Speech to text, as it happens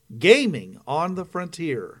Gaming on the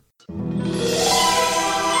Frontier.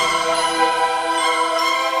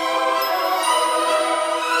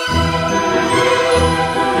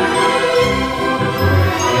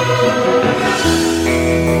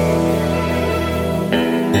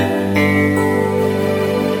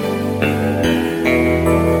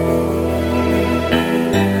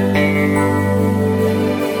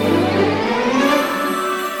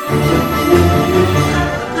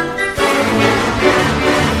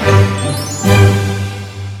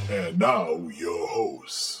 Now your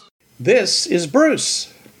hosts. This is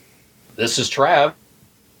Bruce. This is Trav.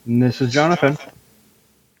 And this is Jonathan.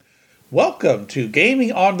 Welcome to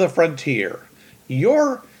Gaming on the Frontier,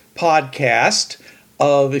 your podcast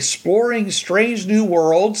of exploring strange new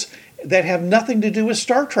worlds that have nothing to do with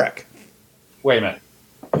Star Trek. Wait a minute.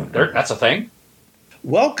 That's a thing?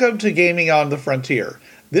 Welcome to Gaming on the Frontier.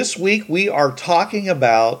 This week we are talking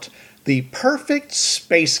about the perfect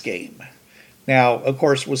space game. Now, of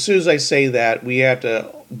course, as soon as I say that, we have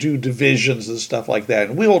to do divisions and stuff like that,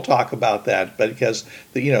 and we will talk about that. But because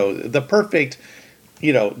the perfect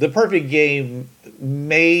game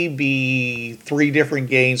may be 3 different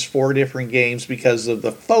games, 4 different games because of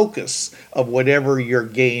the focus of whatever your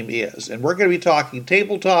game is. And we're going to be talking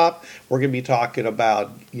tabletop. We're going to be talking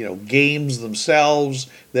about games themselves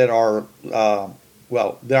that are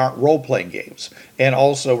they aren't role-playing games. And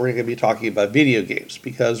also we're going to be talking about video games,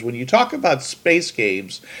 because when you talk about space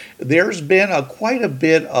games, there's been quite a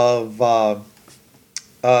bit of, what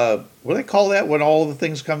do they call that when all the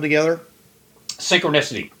things come together?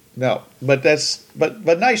 Synchronicity. No, but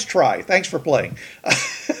nice try. Thanks for playing.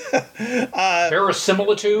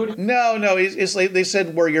 Verisimilitude? No, it's like they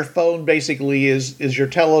said where your phone basically is your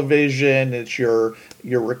television, it's your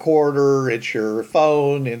recorder, it's your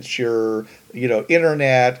phone, it's your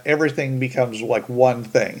internet. Everything becomes like one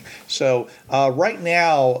thing. So right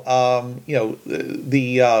now,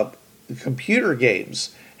 the computer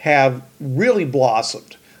games have really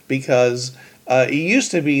blossomed, because it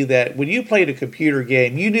used to be that when you played a computer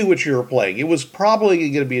game, you knew what you were playing. It was probably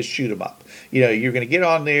going to be a shoot 'em up. You're going to get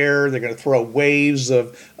on there. They're going to throw waves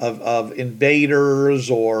of invaders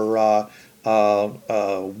or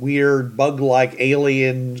weird bug-like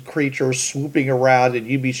alien creatures swooping around, and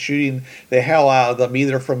you'd be shooting the hell out of them,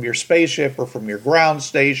 either from your spaceship or from your ground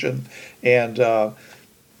station. And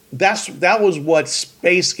that was what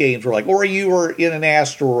space games were like. Or you were in an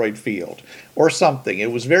asteroid field or something.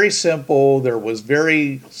 It was very simple. There was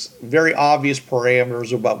very, very obvious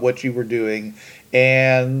parameters about what you were doing,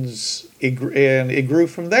 and it grew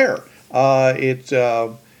from there.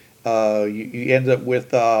 You end up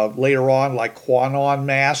with later on like Quanon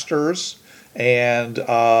Masters, and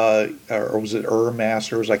or was it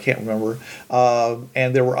Masters? I can't remember.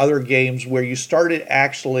 And there were other games where you started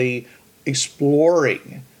actually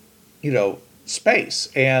exploring space.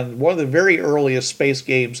 And one of the very earliest space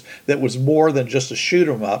games that was more than just a shoot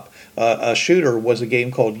 'em up, a shooter, was a game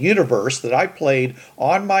called Universe that I played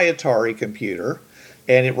on my Atari computer.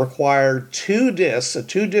 And it required 2 discs, a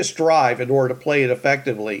 2-disc drive, in order to play it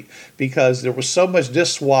effectively, because there was so much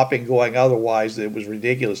disc swapping going otherwise that it was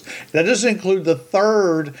ridiculous. That doesn't include the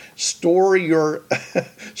 3rd store your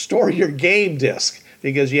game disc,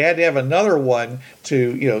 because you had to have another one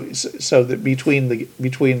to so that between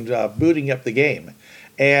booting up the game,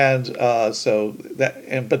 and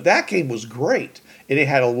but that game was great. And it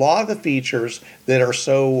had a lot of the features that are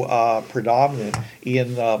so predominant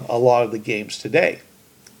in a lot of the games today.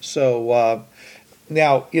 So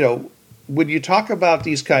now, when you talk about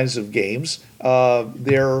these kinds of games, a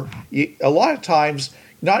lot of times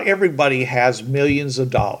not everybody has millions of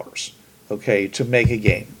dollars, to make a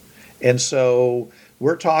game. And so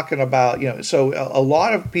we're talking about, so a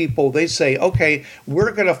lot of people, they say, okay,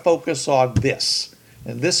 we're going to focus on this,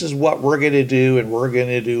 and this is what we're going to do, and we're going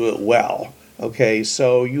to do it well. Okay,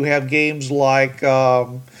 so you have games like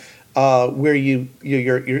where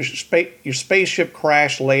your spaceship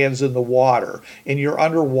crash lands in the water, and you're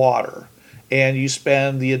underwater, and you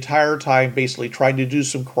spend the entire time basically trying to do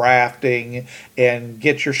some crafting and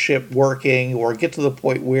get your ship working, or get to the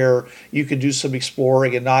point where you can do some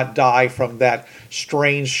exploring and not die from that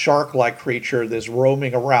strange shark-like creature that's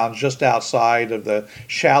roaming around just outside of the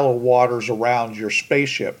shallow waters around your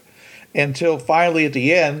spaceship. Until finally at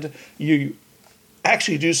the end, you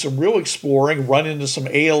actually do some real exploring, run into some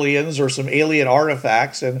aliens or some alien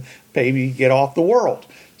artifacts, and maybe get off the world.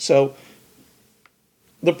 So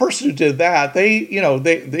the person who did that,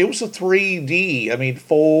 it was a 3D,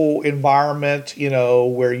 full environment,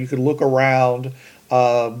 where you could look around,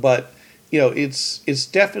 but it's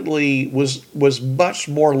definitely was much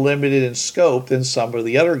more limited in scope than some of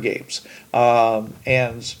the other games,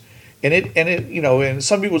 and and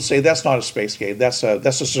some people would say that's not a space game. That's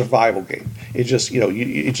a survival game. It just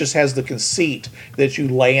it just has the conceit that you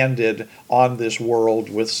landed on this world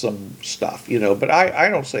with some stuff. But I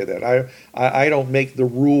don't say that. I don't make the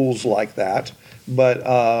rules like that. But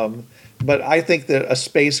I think that a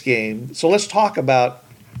space game. So let's talk about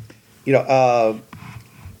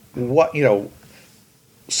what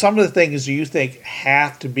some of the things you think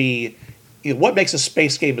have to be. What makes a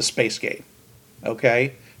space game a space game?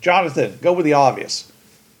 Okay. Jonathan, go with the obvious.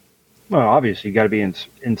 Well, obviously, you got to be in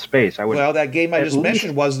space. Well, that game I just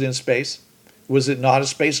mentioned wasn't in space. Was it not a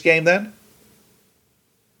space game then?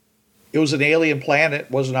 It was an alien planet,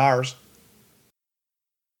 wasn't ours.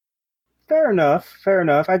 Fair enough.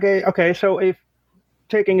 Okay, so if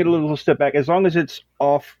taking it a little step back, as long as it's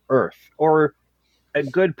off Earth, or a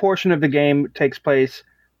good portion of the game takes place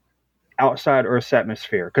outside Earth's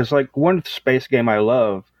atmosphere, because like one space game I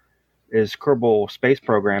love is Kerbal Space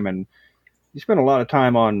Program, and you spend a lot of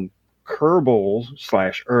time on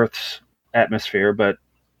Kerbal/Earth's atmosphere, but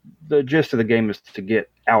the gist of the game is to get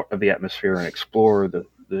out of the atmosphere and explore the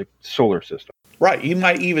solar system. Right. You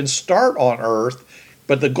might even start on Earth,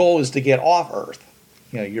 but the goal is to get off Earth.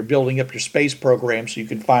 You're building up your space program so you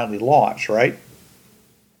can finally launch, right?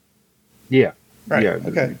 Yeah. Right. Yeah.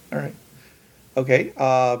 Okay. All right. Okay.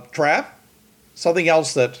 Trav, something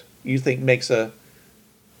else that you think makes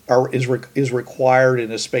is required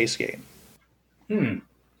in a space game?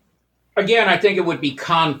 Again, I think it would be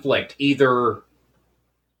conflict, either,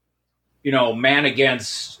 man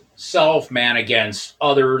against self, man against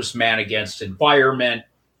others, man against environment.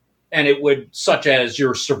 And it would, such as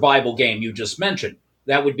your survival game you just mentioned,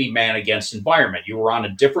 that would be man against environment. You were on a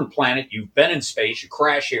different planet, you've been in space, you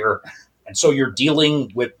crash here, and so you're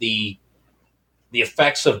dealing with the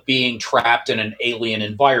effects of being trapped in an alien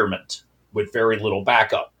environment with very little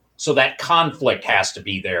backup. So that conflict has to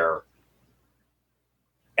be there.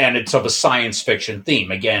 And it's of a science fiction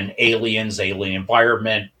theme. Again, aliens, alien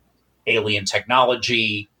environment, alien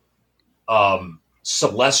technology,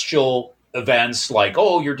 celestial events like,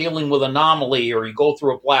 you're dealing with anomaly, or you go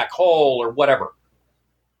through a black hole, or whatever.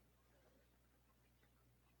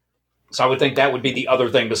 So I would think that would be the other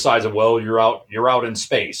thing besides you're out in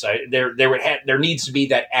space. There needs to be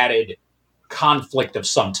that added conflict of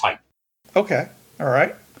some type. Okay. All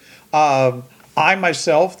right. I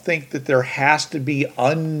myself think that there has to be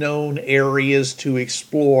unknown areas to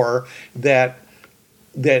explore that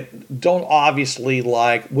don't obviously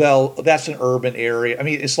that's an urban area. I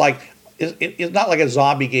mean, it's not like a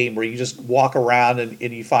zombie game where you just walk around and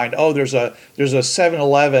you find, there's a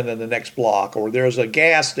 7-Eleven in the next block, or there's a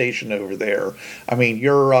gas station over there. I mean,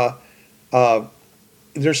 you're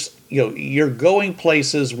going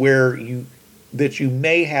places where you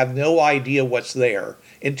may have no idea what's there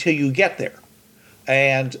until you get there.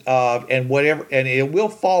 And whatever, and it will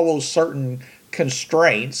follow certain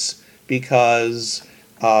constraints because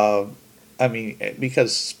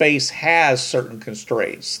space has certain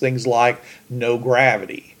constraints. Things like no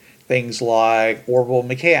gravity, things like orbital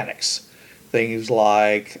mechanics, things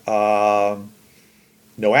like no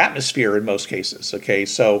atmosphere in most cases. Okay,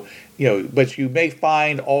 so but you may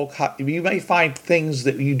find things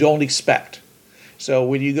that you don't expect. So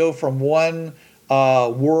when you go from one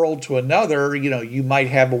world to another, you might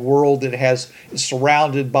have a world that is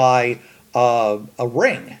surrounded by a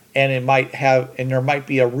ring, and there might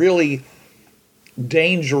be a really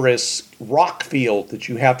dangerous rock field that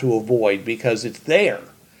you have to avoid because it's there.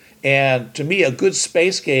 And to me, a good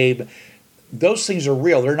space game, those things are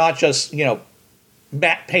real. They're not just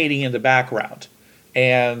matte painting in the background.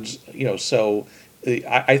 And so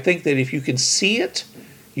I think that if you can see it,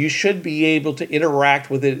 you should be able to interact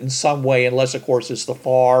with it in some way, unless, of course, it's the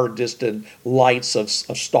far distant lights of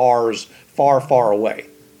stars far, far away.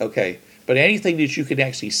 Okay, but anything that you can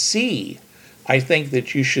actually see, I think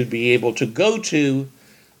that you should be able to go to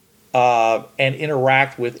and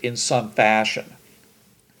interact with in some fashion.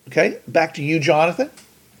 Okay, back to you, Jonathan.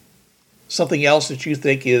 Something else that you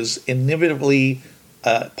think is inevitably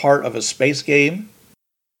part of a space game?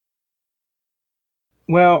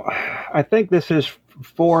 Well, I think this is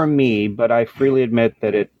for me, but I freely admit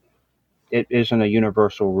that it isn't a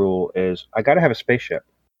universal rule, is I got to have a spaceship.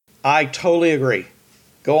 I totally agree.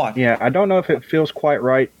 Go on. Yeah, I don't know if it feels quite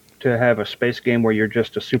right to have a space game where you're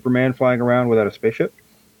just a Superman flying around without a spaceship.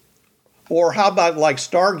 Or how about like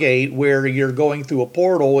Stargate, where you're going through a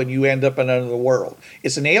portal and you end up in another world?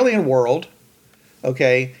 It's an alien world,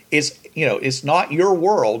 okay? It's not your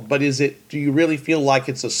world, but do you really feel like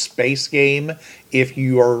it's a space game if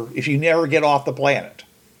you never get off the planet?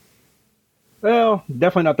 Well,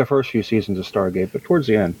 definitely not the first few seasons of Stargate, but towards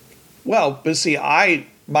the end. Well, but see, I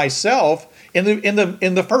myself, in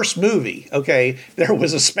the first movie, okay, there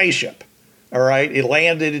was a spaceship. All right, it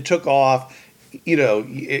landed, it took off. You know,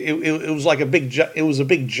 it was like a big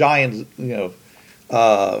giant,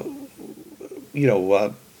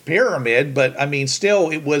 pyramid, but I mean, still,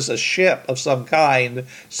 it was a ship of some kind.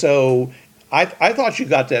 So I thought you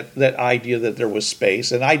got that idea that there was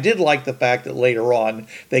space, and I did like the fact that later on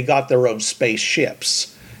they got their own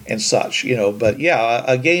spaceships and such. But yeah,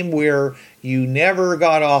 a game where you never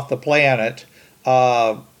got off the planet.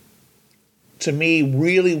 To me,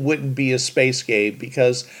 really wouldn't be a space game,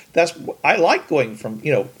 because I like going from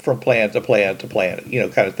planet to planet to planet,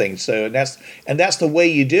 kind of thing. So and that's the way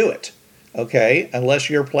you do it. Okay,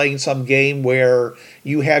 unless you're playing some game where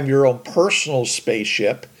you have your own personal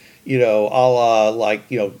spaceship, a la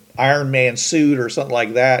Iron Man suit or something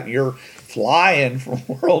like that. You're flying from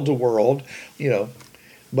world to world,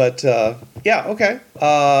 But yeah, okay.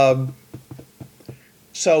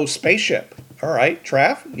 So spaceship. All right,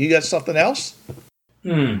 Trav, you got something else?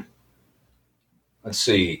 Let's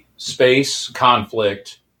see. Space,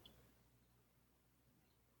 conflict,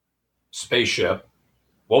 spaceship.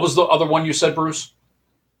 What was the other one you said, Bruce?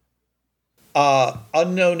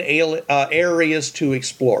 Unknown areas to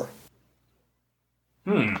explore.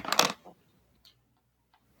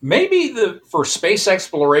 Maybe for space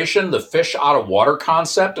exploration, the fish out of water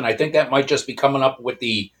concept, and I think that might just be coming up with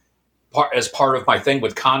as part of my thing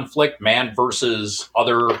with conflict, man versus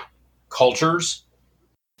other cultures.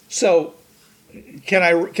 So, can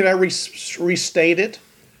I restate it?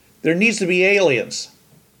 There needs to be aliens.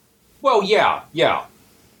 Well, yeah.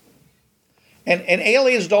 And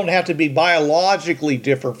aliens don't have to be biologically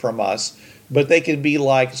different from us, but they can be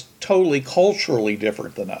like totally culturally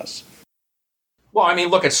different than us. Well, I mean,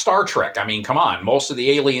 look at Star Trek. I mean, come on. Most of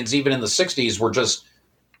the aliens, even in the 60s, were just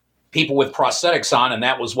people with prosthetics on, and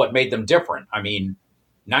that was what made them different. I mean,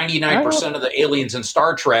 99% of the aliens in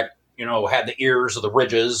Star Trek, had the ears or the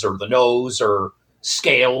ridges or the nose or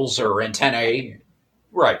scales or antennae.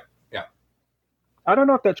 Right. Yeah. I don't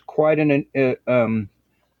know if that's quite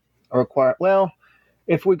well,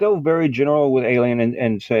 if we go very general with alien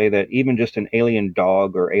and say that even just an alien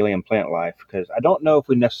dog or alien plant life, because I don't know if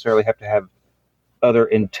we necessarily have to have other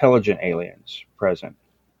intelligent aliens present.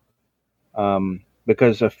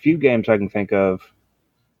 Because a few games I can think of,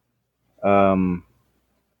 the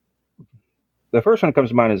first one that comes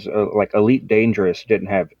to mind is like Elite Dangerous didn't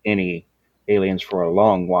have any aliens for a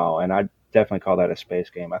long while, and I definitely call that a space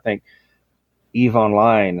game. I think EVE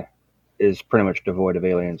Online is pretty much devoid of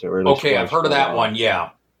aliens. Okay, I've heard of that one,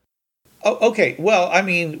 yeah. Oh, okay, well, I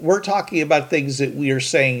mean, we're talking about things that we are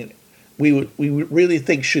saying we really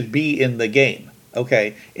think should be in the game.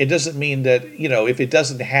 Okay, it doesn't mean that, if it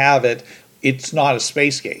doesn't have it, it's not a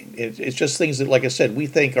space game. It's just things that, like I said, we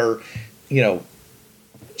think are,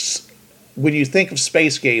 when you think of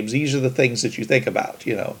space games, these are the things that you think about,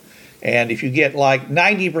 And if you get like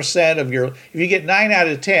 90% if you get 9 out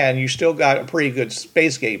of 10, you still got a pretty good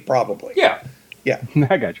space game, probably. Yeah. Yeah.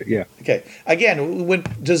 I got you. Yeah. Okay. Again, when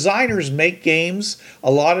designers make games, a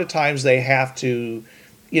lot of times they have to,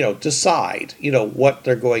 decide, what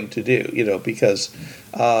they're going to do, because,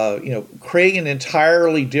 creating an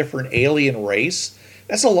entirely different alien race,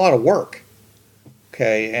 that's a lot of work.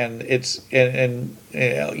 Okay. And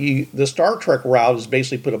the Star Trek route is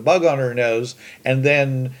basically put a bug on her nose and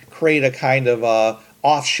then create a kind of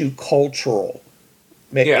offshoot cultural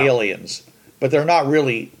aliens, but they're not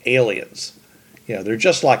really aliens. They're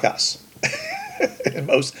just like us in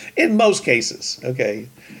most cases. Okay.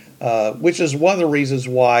 Which is one of the reasons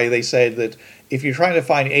why they say that if you're trying to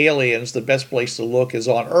find aliens, the best place to look is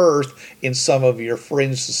on Earth in some of your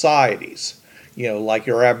fringe societies, like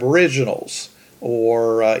your Aboriginals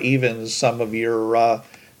or even some of your,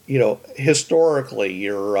 historically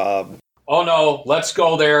your... Oh, no, let's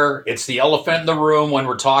go there. It's the elephant in the room when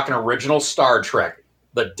we're talking original Star Trek.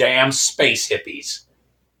 The damn space hippies.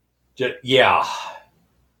 Yeah.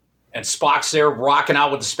 And Spock's there rocking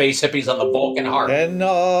out with the space hippies on the Vulcan harp.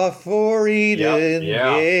 Enough for Eden,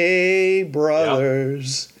 yay,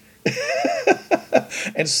 brothers. Yep.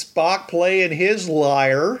 And Spock playing his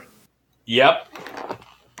lyre. Yep.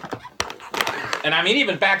 And I mean,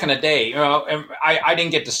 even back in the day, I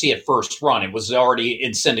didn't get to see it first run. It was already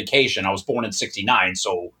in syndication. I was born in '69,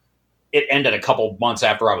 so it ended a couple months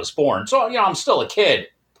after I was born. So, I'm still a kid.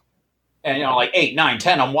 And, like 8, 9,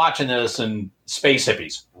 10, I'm watching this and space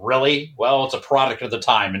hippies. Really? Well, it's a product of the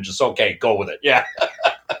time and just, okay, go with it. Yeah.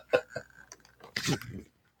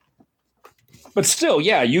 But still,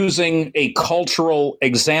 yeah, using a cultural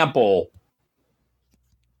example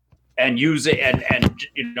and use it and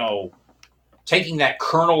taking that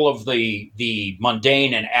kernel of the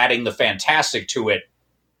mundane and adding the fantastic to it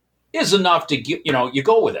is enough to get, you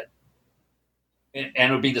go with it. And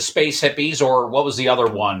it would be the space hippies, or what was the other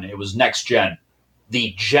one? It was Next Gen.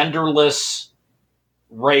 The genderless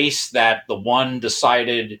race that the one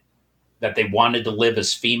decided that they wanted to live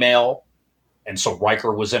as female. And so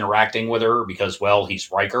Riker was interacting with her because, well, he's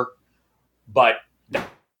Riker. But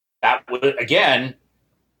that would, again,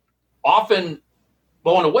 often,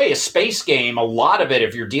 well, in a way, a space game, a lot of it,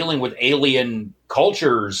 if you're dealing with alien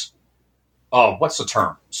cultures, what's the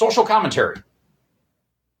term? Social commentary.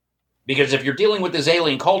 Because if you're dealing with these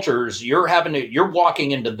alien cultures, you're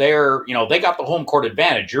walking into their, they got the home court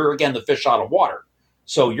advantage. You're, again, the fish out of water.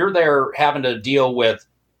 So you're there having to deal with,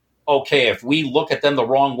 okay, if we look at them the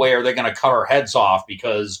wrong way, are they going to cut our heads off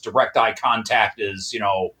because direct eye contact is,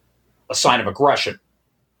 a sign of aggression.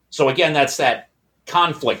 So again, that's that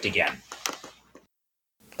conflict again.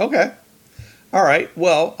 Okay. All right.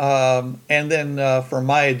 Well, and then for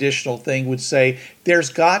my additional thing would say there's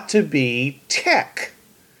got to be tech.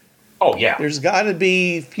 Oh, yeah. There's got to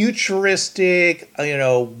be futuristic,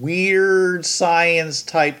 weird science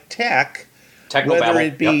type tech. Whether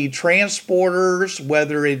it be transporters,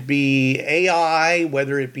 whether it be AI,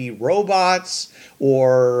 whether it be robots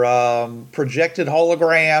or projected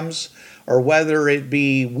holograms, or whether it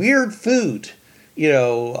be weird food,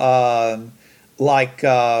 like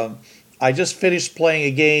I just finished playing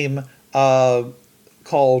a game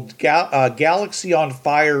called Galaxy on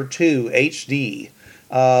Fire 2 HD,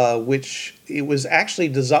 which it was actually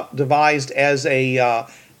devised as a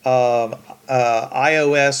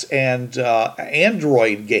iOS and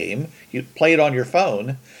Android game. You play it on your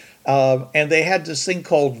phone. And they had this thing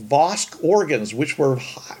called Vosk organs, which were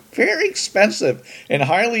very expensive and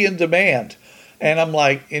highly in demand. And I'm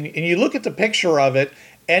like, and you look at the picture of it,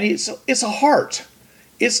 and it's a heart.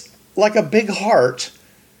 It's like a big heart.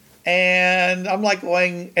 And I'm like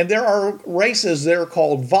going, and there are races that are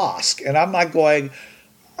called Vosk. And I'm like going,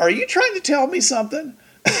 are you trying to tell me something?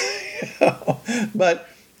 But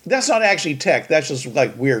that's not actually tech. That's just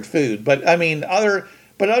like weird food. But I mean, other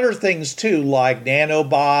things too, like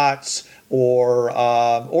nanobots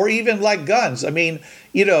or even like guns. I mean,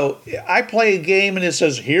 I play a game and it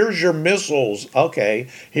says, here's your missiles. Okay.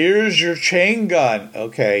 Here's your chain gun.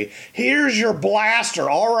 Okay. Here's your blaster.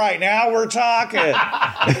 All right. Now we're talking.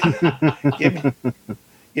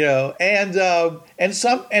 And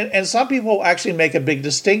some people actually make a big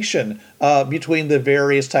distinction between the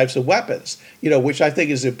various types of weapons, which I think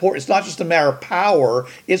is important. It's not just a matter of power;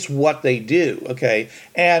 it's what they do. Okay,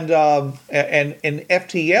 and in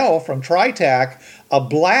FTL from TriTac, a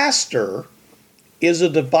blaster is a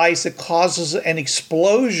device that causes an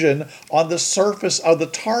explosion on the surface of the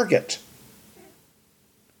target.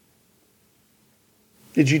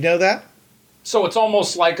 Did you know that? So it's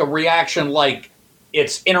almost like a reaction, like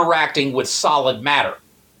it's interacting with solid matter.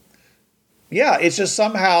 Yeah, it's just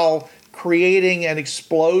somehow creating an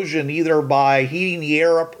explosion either by heating the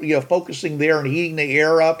air up, focusing there and heating the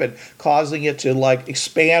air up and causing it to like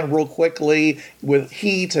expand real quickly with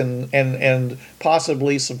heat and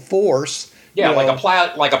possibly some force. Yeah, like a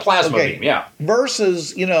plasma beam. Yeah.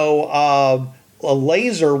 Versus a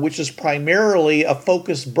laser, which is primarily a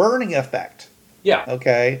focused burning effect. Yeah.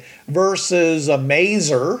 Okay. Versus a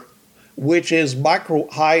maser, which is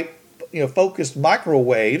focused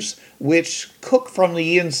microwaves, which cook from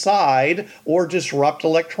the inside or disrupt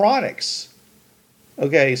electronics.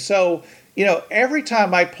 Okay, so every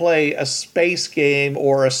time I play a space game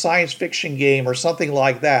or a science fiction game or something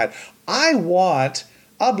like that, I want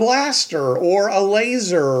a blaster or a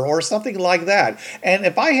laser or something like that. And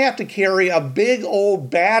if I have to carry a big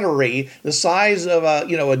old battery the size of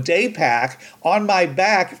a day pack on my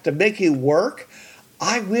back to make it work,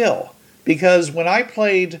 I will. Because when I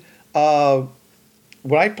played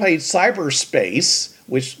cyberspace,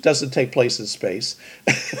 which doesn't take place in space,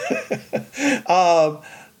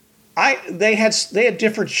 they had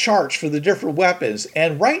different charts for the different weapons,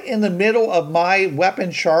 and right in the middle of my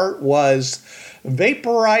weapon chart was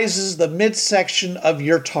vaporizes the midsection of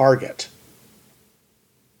your target.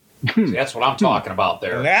 See, that's what I'm talking about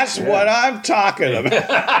there. And that's what I'm talking about.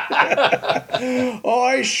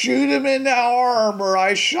 I shoot him in the arm or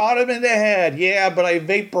I shot him in the head. Yeah, but I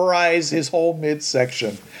vaporized his whole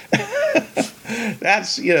midsection.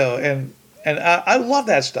 That's, and I love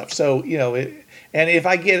that stuff. So, And if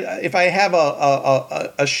I have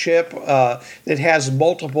a ship that has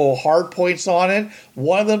multiple hard points on it,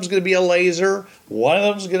 one of them's going to be a laser, one of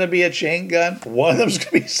them's going to be a chain gun, one of them's going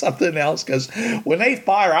to be something else. Because when they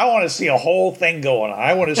fire, I want to see a whole thing going on.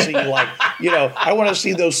 I want to see I want to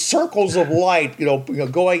see those circles of light,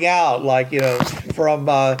 going out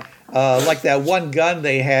from. Like that one gun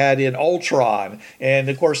they had in Ultron, and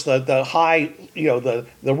of course the high, the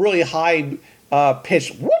really high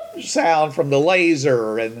pitched whoop sound from the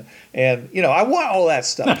laser, and I want all that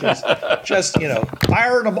stuff. Just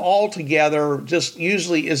firing them all together just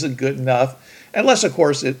usually isn't good enough, unless of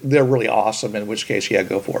course they're really awesome, in which case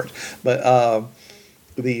go for it. But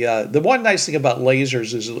the one nice thing about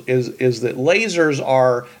lasers is that lasers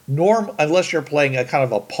are unless you're playing a kind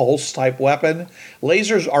of a pulse type weapon.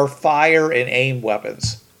 Lasers are fire and aim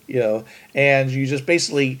weapons, and you just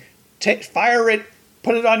basically fire it,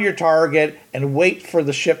 put it on your target, and wait for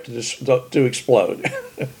the ship to explode.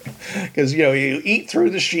 Because you eat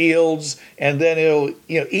through the shields, and then it'll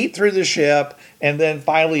eat through the ship, and then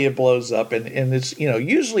finally it blows up, and it's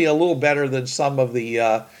usually a little better than some of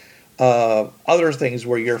the other things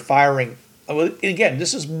where you're firing. Again,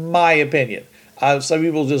 this is my opinion. Some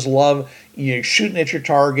people just love shooting at your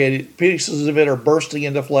target. Pieces of it are bursting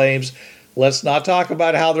into flames. Let's not talk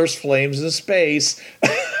about how there's flames in space.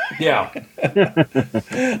 Yeah.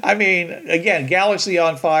 I mean, again, Galaxy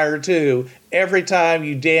on Fire 2, every time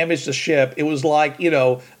you damaged the ship, it was like,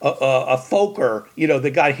 a Fokker,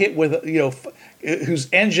 that got hit with, whose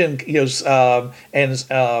engine,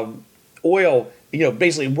 and oil,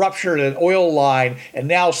 basically ruptured an oil line, and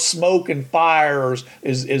now smoke and fire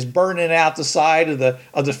is burning out the side of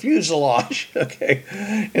the fuselage. Okay,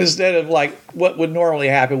 instead of like what would normally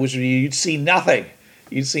happen, which would be you'd see nothing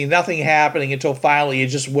happening until finally it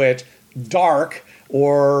just went dark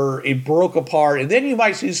or it broke apart, and then you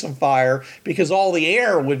might see some fire because all the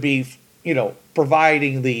air would be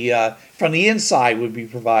providing from the inside would be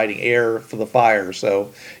providing air for the fire.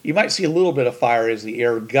 So you might see a little bit of fire as the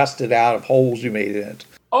air gusted out of holes you made in it.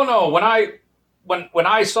 Oh no, when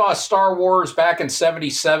I saw Star Wars back in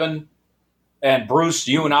 '77, and Bruce,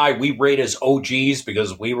 you and I, we rate as OGs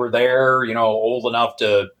because we were there, old enough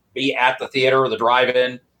to be at the theater or the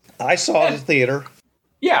drive-in. I saw the theater.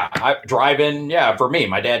 Yeah, drive-in, yeah, for me.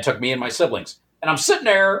 My dad took me and my siblings. And I'm sitting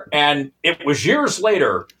there, and it was years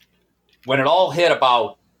later when it all hit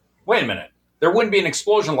about, wait a minute, there wouldn't be an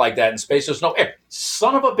explosion like that in space. There's no air.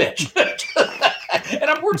 Son of a bitch.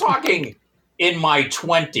 And we're talking in my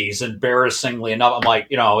 20s, embarrassingly enough. I'm like,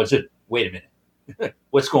 wait a minute.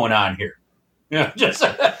 What's going on here? Just...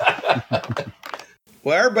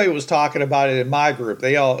 Well, everybody was talking about it in my group.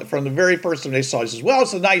 They all, from the very first time they saw it, says, well,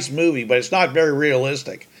 it's a nice movie, but it's not very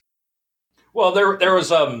realistic. Well, there was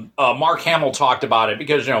Mark Hamill talked about it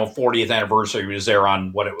because 40th anniversary was there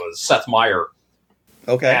on what it was, Seth Meyer.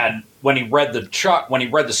 Okay. And when he read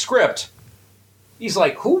the script, he's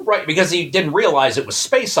like, "Who write?" Because he didn't realize it was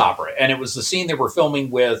space opera, and it was the scene they were filming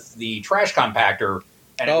with the trash compactor.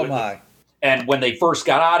 And And when they first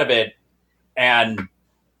got out of it, and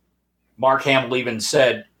Mark Hamill even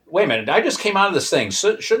said, "Wait a minute, I just came out of this thing.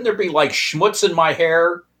 So, shouldn't there be like schmutz in my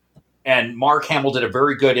hair?" And Mark Hamill did a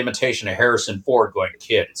very good imitation of Harrison Ford going,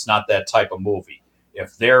 "Kid, it's not that type of movie.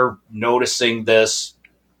 If they're noticing this,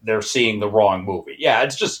 they're seeing the wrong movie." Yeah,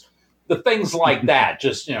 it's just the things like that.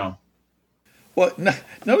 Just, Well,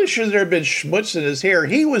 nobody should there have been schmutz in his hair.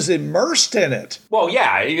 He was immersed in it. Well,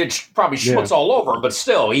 yeah, it's probably schmutz all over him, but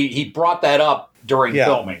still, he brought that up during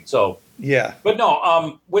filming. So yeah, but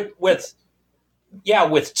no, with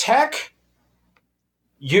tech,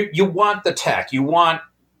 you want the tech, you want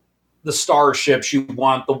the starships, you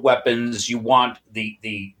want the weapons, you want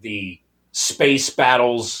the space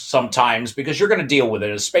battles sometimes, because you're going to deal with it.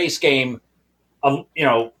 In a space game,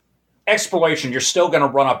 exploration, you're still going to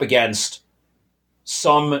run up against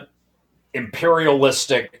some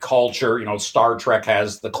imperialistic culture. Star Trek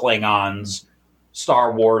has the Klingons,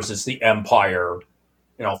 Star Wars it's the Empire,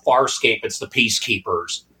 Farscape it's the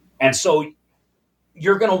Peacekeepers. And so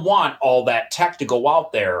you're going to want all that tech to go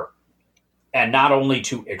out there and not only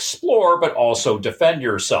to explore, but also defend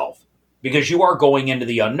yourself, because you are going into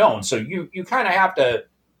the unknown. So you kind of have to,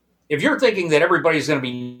 if you're thinking that everybody's going to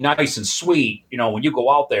be nice and sweet, when you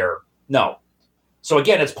go out there, no. So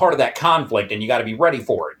again, it's part of that conflict, and you got to be ready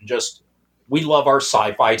for it. And we love our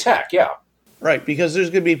sci-fi tech, yeah. Right, because there's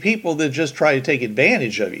going to be people that just try to take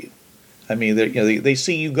advantage of you. I mean, they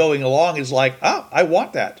see you going along, it's like, oh, I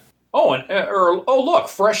want that. Oh, look,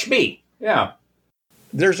 fresh meat, yeah.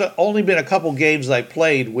 There's only been a couple games I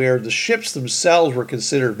played where the ships themselves were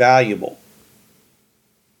considered valuable.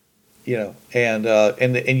 And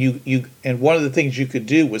one of the things you could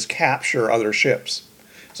do was capture other ships.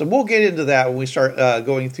 So we'll get into that when we start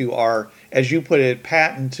going through our, as you put it,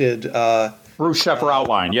 patented Bruce Sheffer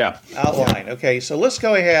outline. Yeah. Outline. Okay, so let's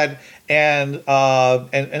go ahead and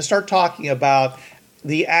start talking about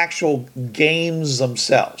the actual games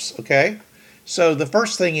themselves. Okay, so the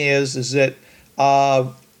first thing is that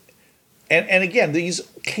and again, these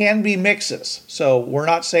can be mixes. So we're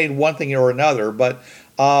not saying one thing or another, but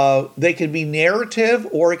they can be narrative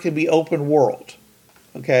or it can be open world.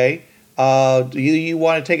 Okay, do you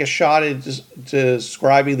want to take a shot at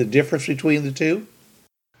describing the difference between the two?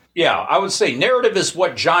 Yeah, I would say narrative is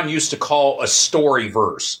what John used to call a story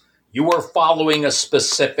verse. You are following a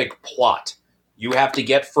specific plot. You have to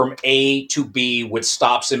get from A to B with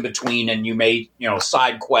stops in between, and you may,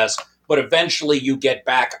 side quest, but eventually you get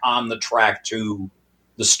back on the track to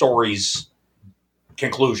the story's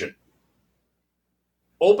conclusion.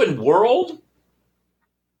 Open world,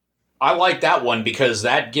 I like that one because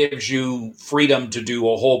that gives you freedom to do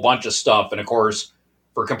a whole bunch of stuff. And of course,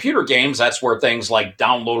 for computer games, that's where things like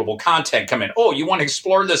downloadable content come in. Oh, you want to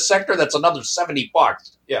explore this sector? That's another $70.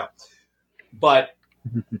 Yeah. But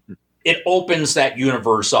it opens that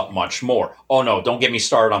universe up much more. Oh, no, don't get me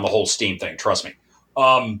started on the whole Steam thing. Trust me.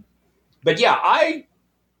 But yeah,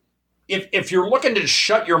 if you're looking to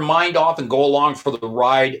shut your mind off and go along for the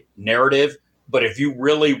ride, narrative, but if you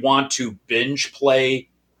really want to binge play,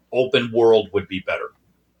 open world would be better.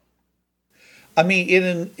 I mean,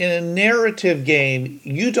 in a narrative game,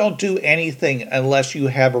 you don't do anything unless you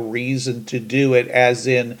have a reason to do it, as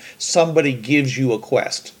in somebody gives you a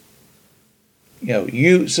quest.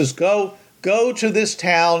 You says go to this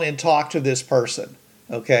town and talk to this person.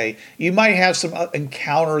 Okay, you might have some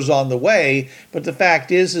encounters on the way, but the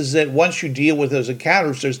fact is that once you deal with those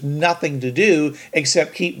encounters, there's nothing to do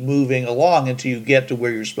except keep moving along until you get to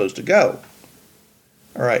where you're supposed to go.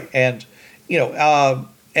 All right, and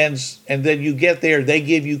and then you get there, they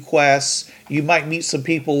give you quests. You might meet some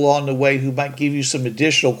people along the way who might give you some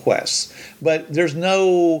additional quests, but there's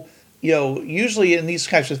no, usually in these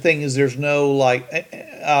kinds of things, there's no like,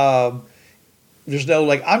 I'm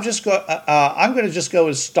going to just go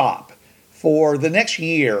and stop for the next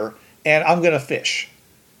year, and I'm going to fish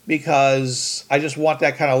because I just want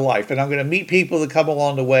that kind of life, and I'm going to meet people that come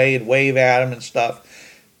along the way and wave at them and stuff.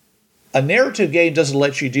 A narrative game doesn't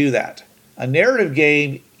let you do that. A narrative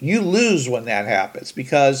game, you lose when that happens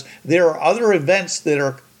because there are other events that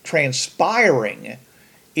are transpiring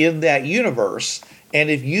in that universe, and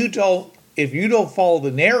if you don't follow the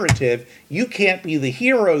narrative, you can't be the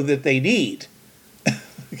hero that they need.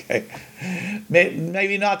 Okay,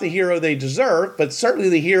 maybe not the hero they deserve, but certainly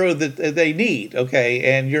the hero that they need.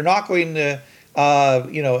 Okay, and you're not going to,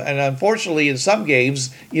 and unfortunately, in some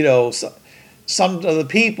games, some of the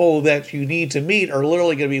people that you need to meet are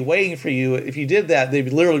literally going to be waiting for you. If you did that,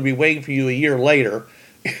 they'd literally be waiting for you a year later.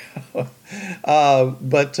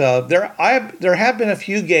 But there have been a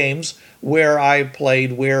few games where I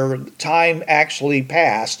played where time actually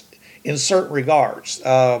passed in certain regards.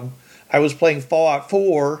 I was playing Fallout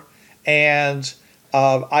 4, and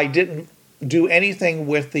I didn't do anything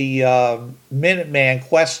with the Minuteman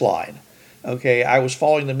quest line. Okay, I was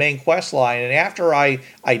following the main quest line, and after I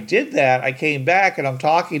did that, I came back and I'm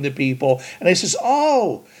talking to people, and they says,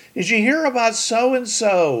 "Oh, did you hear about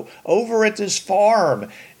so-and-so over at this farm?"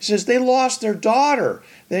 He says, "They lost their daughter.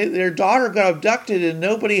 Their daughter got abducted and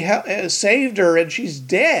nobody saved her, and she's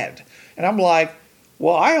dead." And I'm like,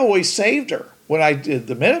 well, I always saved her when I did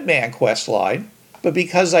the Minuteman quest line, but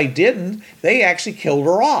because I didn't, they actually killed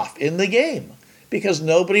her off in the game because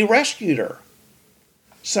nobody rescued her.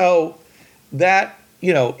 So that,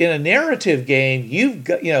 in a narrative game, you've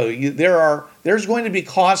got, there's going to be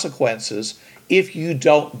consequences if you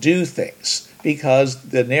don't do things because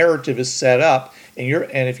the narrative is set up and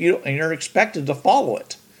you're expected to follow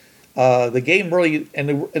it. The game really,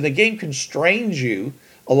 and the game constrains you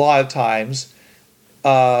a lot of times,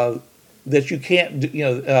 that you can't,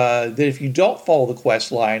 that if you don't follow the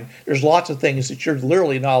quest line, there's lots of things that you're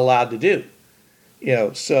literally not allowed to do.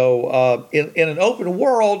 So in an open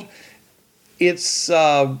world, it's,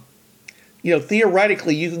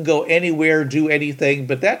 theoretically you can go anywhere, do anything,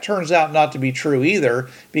 but that turns out not to be true either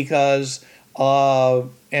because,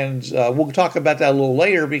 we'll talk about that a little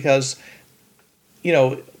later because,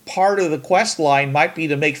 part of the quest line might be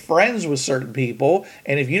to make friends with certain people,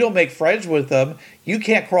 and if you don't make friends with them, you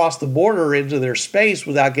can't cross the border into their space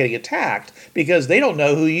without getting attacked because they don't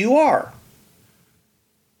know who you are.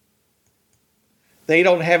 They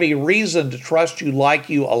don't have a reason to trust you, like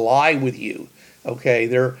you, ally with you. Okay,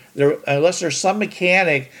 there unless there's some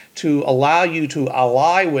mechanic to allow you to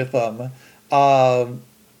ally with them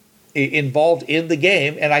involved in the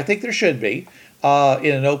game, and I think there should be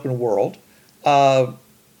in an open world.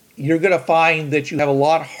 You're going to find that you have a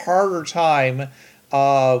lot harder time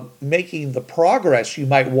making the progress you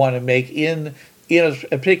might want to make in a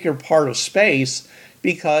particular part of space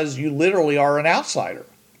because you literally are an outsider.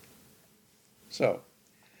 So.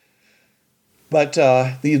 But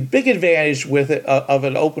the big advantage with it of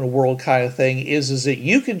an open world kind of thing is that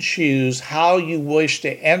you can choose how you wish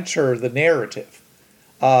to enter the narrative,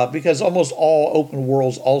 because almost all open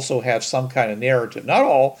worlds also have some kind of narrative. Not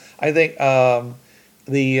all. I think I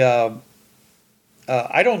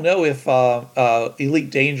don't know if Elite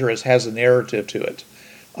Dangerous has a narrative to it.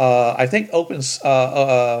 I think No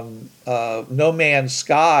Man's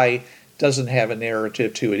Sky doesn't have a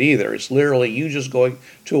narrative to it either. It's literally you just going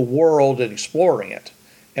to a world and exploring it.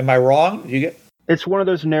 Am I wrong? It's one of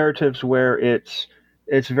those narratives where it's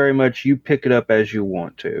very much you pick it up as you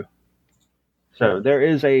want to. So there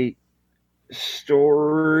is a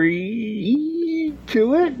story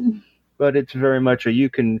to it, but it's very much you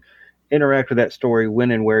can interact with that story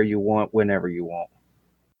when and where you want, whenever you want.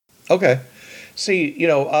 Okay. See,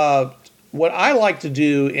 what I like to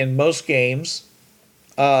do in most games,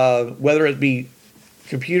 whether it be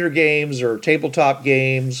computer games or tabletop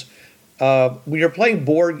games, when you're playing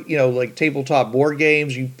board, like tabletop board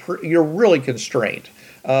games, you're really constrained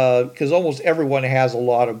because almost everyone has a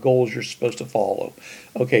lot of goals you're supposed to follow.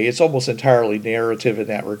 Okay, it's almost entirely narrative in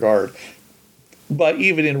that regard. But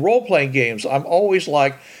even in role-playing games, I'm always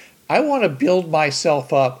like, I want to build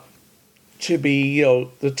myself up to be,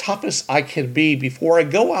 the toughest I can be before I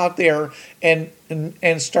go out there and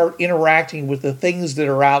start interacting with the things that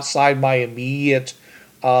are outside my immediate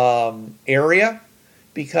area.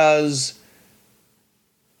 Because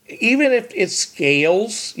even if it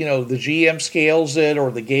scales, the GM scales it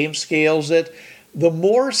or the game scales it, the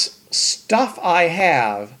more stuff I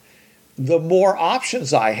have, the more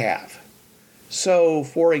options I have. So,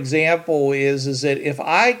 for example, is that if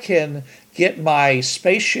I can get my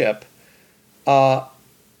spaceship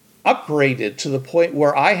upgraded to the point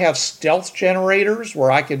where I have stealth generators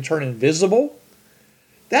where I can turn invisible,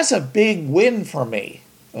 that's a big win for me.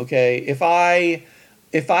 Okay, if I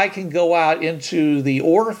can go out into the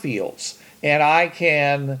ore fields and I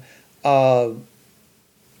can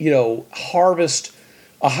harvest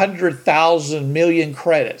 100,000 million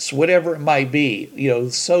credits, whatever it might be,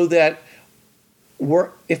 so that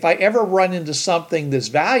if I ever run into something that's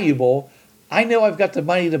valuable, I know I've got the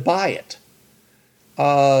money to buy it.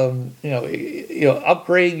 Upgrading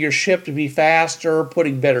your ship to be faster,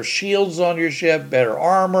 putting better shields on your ship, better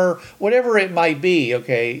armor, whatever it might be.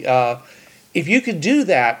 Okay, if you could do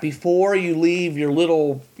that before you leave your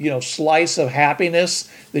little, slice of happiness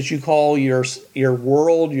that you call your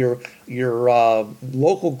world, your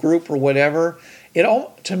local group or whatever,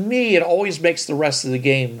 to me it always makes the rest of the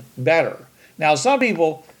game better. Now, some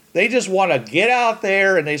people, they just want to get out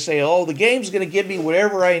there and they say, oh, the game's going to give me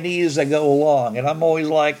whatever I need as I go along. And I'm always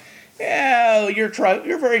like, yeah, you're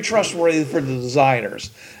very trustworthy for the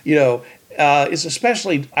designers. I think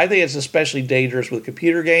it's especially dangerous with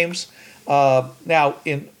computer games. Now,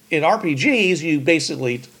 in RPGs, you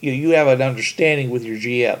basically, you have an understanding with your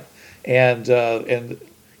GM. And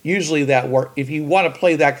usually if you want to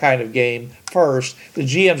play that kind of game first, the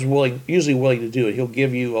GM's usually willing to do it. He'll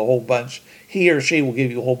give you a whole bunch. He or she will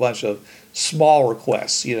give you a whole bunch of small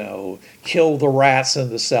requests, kill the rats in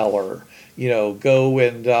the cellar, go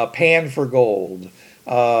and pan for gold,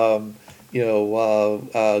 go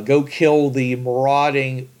kill the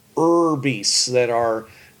marauding beasts that are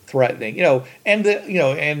threatening, and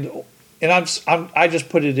I just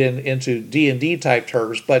put it into D&D type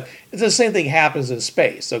terms, but it's the same thing happens in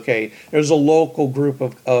space. Okay, there's a local group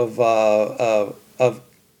of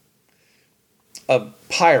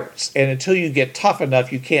pirates, and until you get tough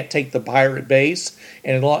enough, you can't take the pirate base,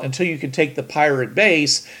 and until you can take the pirate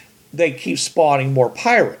base, they keep spawning more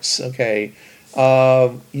pirates. Okay,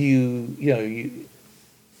 I'm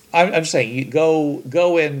saying you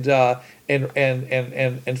go and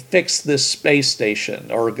fix this space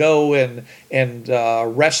station, or go and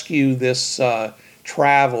rescue this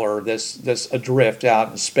traveler that's adrift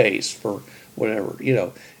out in space for whatever,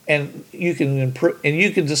 and you can improve, and you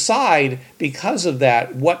can decide because of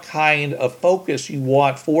that what kind of focus you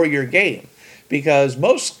want for your game, because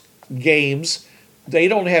most games, they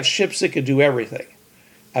don't have ships that can do everything.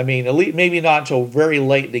 I mean, maybe not until very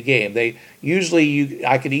late in the game. I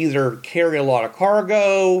could either carry a lot of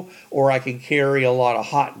cargo, or I can carry a lot of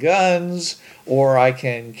hot guns, or I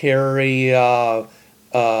can carry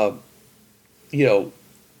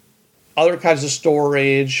other kinds of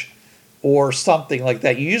storage or something like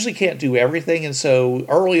that. You usually can't do everything, and so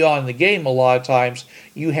early on in the game, a lot of times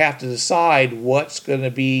you have to decide what's going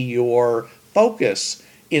to be your focus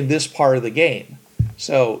in this part of the game.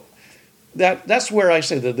 So that's where I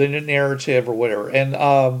say the narrative or whatever,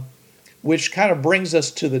 and which kind of brings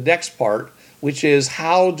us to the next part, which is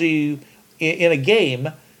how do you, in a game,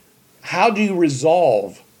 how do you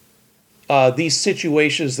resolve these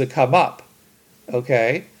situations that come up?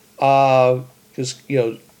 Okay,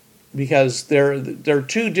 because there are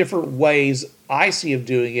two different ways I see of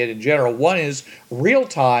doing it in general. One is real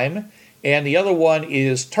time, and the other one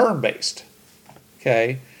is turn based.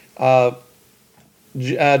 Okay,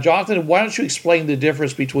 Jonathan, why don't you explain the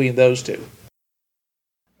difference between those two?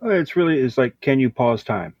 It's like, can you pause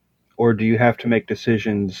time, or do you have to make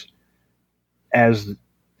decisions as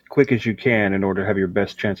quick as you can in order to have your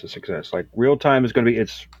best chance of success? Like real time is going to be,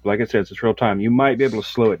 it's like I said, it's real time. You might be able to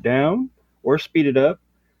slow it down or speed it up,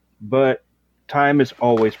 but time is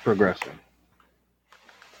always progressing.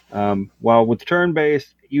 While with turn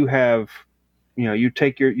based, you have, you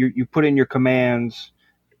take you put in your commands.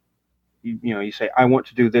 You say, I want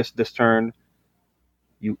to do this turn.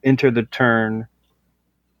 You enter the turn.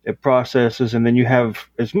 It processes, and then you have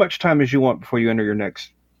as much time as you want before you enter your next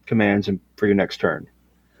commands and for your next turn.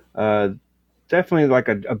 Definitely like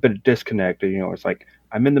a bit of disconnect. It's like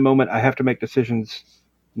I'm in the moment. I have to make decisions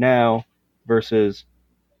now versus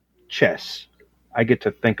chess. I get to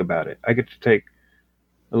think about it. I get to take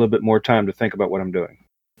a little bit more time to think about what I'm doing.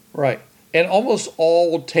 Right. And almost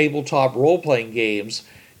all tabletop role-playing games,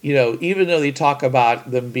 even though they talk about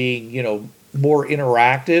them being, more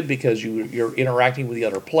interactive because you're interacting with the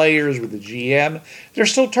other players, with the GM, they're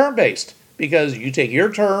still turn-based because you take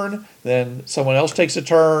your turn, then someone else takes a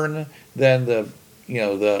turn, then the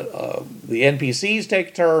NPCs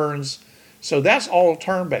take turns. So that's all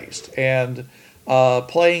turn-based. And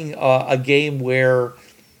playing a game where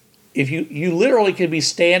if you literally can be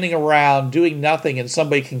standing around doing nothing and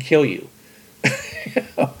somebody can kill you.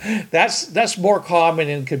 That's more common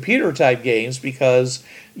in computer type games because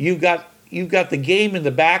you've got the game in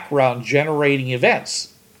the background generating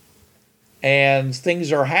events, and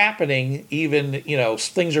things are happening. Even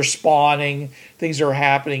things are spawning, things are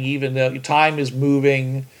happening. Even though time is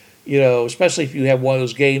moving, especially if you have one of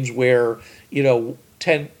those games where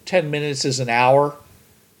 10 minutes is an hour,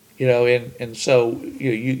 and so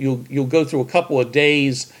you'll go through a couple of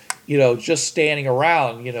days. Just standing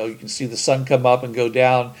around, you can see the sun come up and go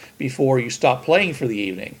down before you stop playing for the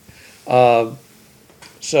evening.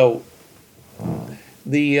 So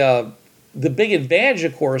the big advantage,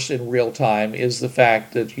 of course, in real time is the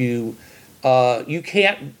fact that you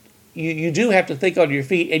do have to think on your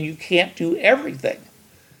feet, and you can't do everything.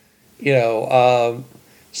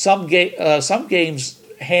 Some games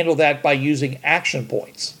handle that by using action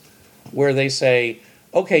points, where they say,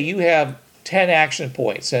 okay, you have 10 action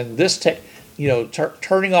points, and this,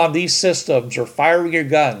 turning on these systems, or firing your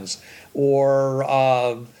guns, or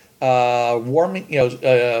warming,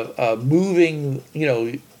 moving,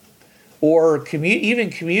 or even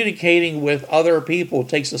communicating with other people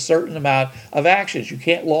takes a certain amount of actions. You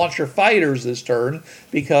can't launch your fighters this turn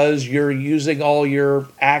because you're using all your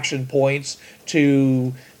action points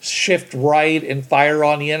to shift right and fire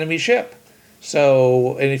on the enemy ship.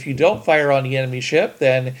 So, and if you don't fire on the enemy ship,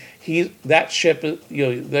 then that ship,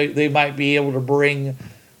 they might be able to bring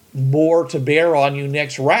more to bear on you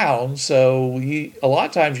next round. So, a lot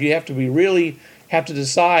of times you have to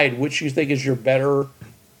decide which you think is your better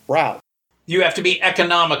route. You have to be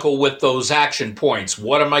economical with those action points.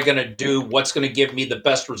 What am I going to do? What's going to give me the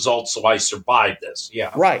best results so I survive this?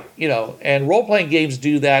 Yeah. Right. And role-playing games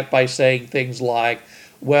do that by saying things like,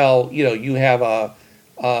 well, you have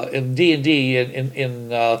in D&D in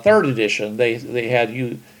third edition, they had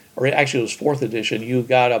you, or actually it was fourth edition, you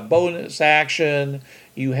got a bonus action,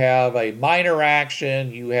 you have a minor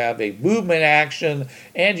action, you have a movement action,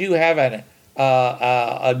 and you have a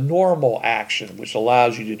normal action, which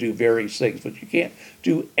allows you to do various things, but you can't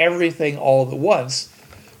do everything all at once,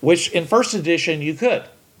 which in first edition you could.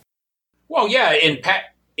 Well, yeah, in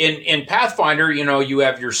Pathfinder, you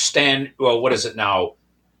have your what is it now?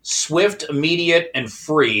 Swift, immediate, and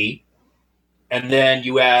free, and then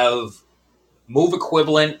you have move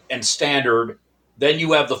equivalent and standard. Then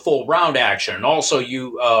you have the full round action, and also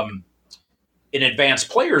you in Advanced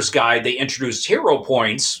Player's Guide they introduced hero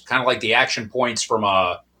points, kind of like the action points from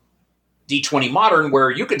D20 Modern, where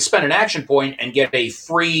you can spend an action point and get a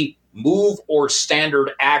free move or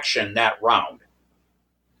standard action that round.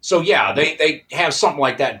 So yeah, they have something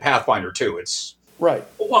like that in Pathfinder too. It's right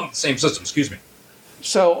along the same system. Excuse me.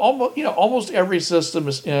 So almost every system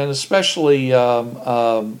is, and especially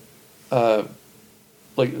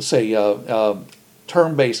like say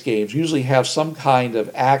turn-based games usually have some kind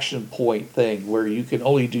of action point thing where you can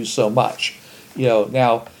only do so much.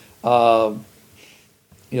 Now some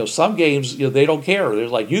games they don't care. They're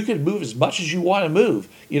like you can move as much as you want to move.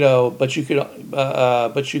 But you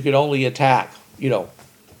could only attack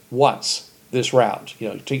once this round.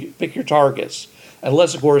 Pick your targets.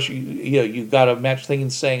 Unless, of course, you've got a match thing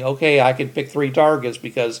saying, okay, I can pick 3 targets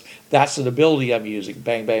because that's an ability I'm using.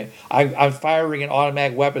 Bang, bang. I'm firing an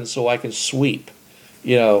automatic weapon so I can sweep,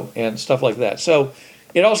 and stuff like that. So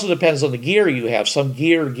it also depends on the gear you have. Some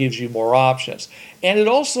gear gives you more options. And it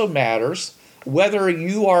also matters whether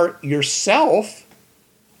you are yourself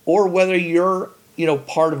or whether you're,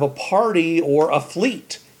 part of a party or a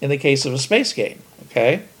fleet in the case of a space game.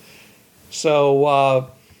 Okay?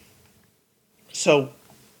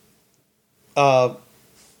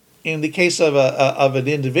 In the case of an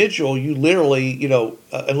individual, you literally,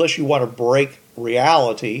 unless you want to break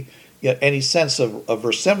reality, any sense of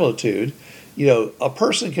verisimilitude, a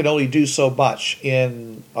person can only do so much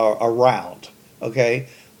in a round. Okay,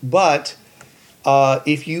 but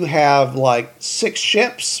if you have like 6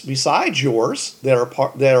 ships besides yours that are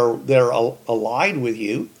allied with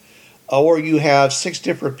you, or you have 6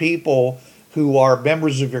 different people who are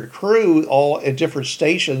members of your crew, all at different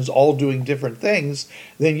stations, all doing different things,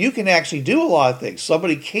 then you can actually do a lot of things.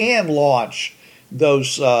 Somebody can launch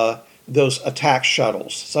those attack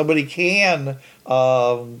shuttles. Somebody can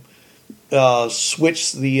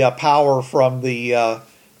switch the power from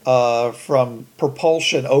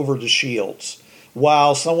propulsion over to shields,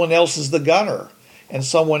 while someone else is the gunner, and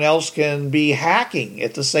someone else can be hacking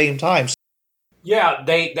at the same time. Yeah,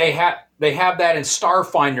 they have that in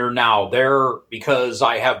Starfinder now. Because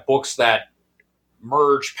I have books that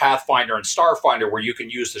merge Pathfinder and Starfinder, where you can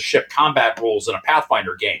use the ship combat rules in a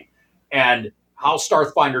Pathfinder game. And how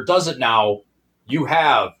Starfinder does it now, you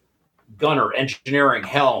have gunner, engineering,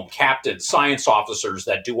 helm, captain, science officers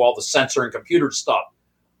that do all the sensor and computer stuff.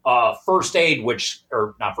 First mate, which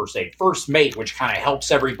kind of helps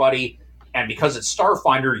everybody. And because it's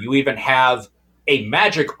Starfinder, you even have a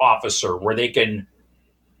magic officer where they can,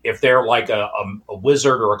 if they're like a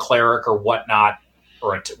wizard or a cleric or whatnot,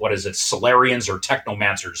 or Solarians or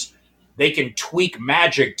technomancers, they can tweak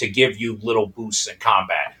magic to give you little boosts in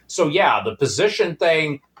combat. So yeah, the position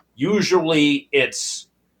thing, usually it's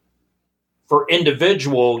for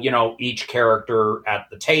individual, each character at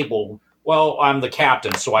the table. Well, I'm the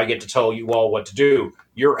captain, so I get to tell you all what to do.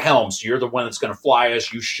 You're helm, so you're the one that's going to fly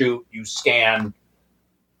us. You shoot, you scan,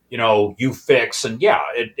 you fix. And yeah,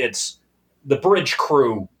 it's the bridge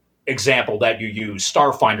crew example that you use.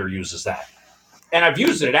 Starfinder uses that. And I've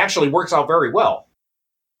used it. It actually works out very well.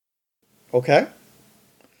 Okay.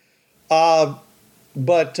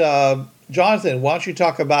 But Jonathan, why don't you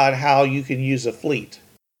talk about how you can use a fleet?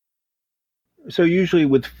 So usually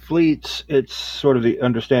with fleets, it's sort of the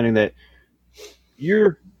understanding that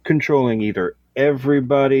you're controlling either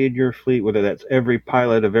everybody in your fleet, whether that's every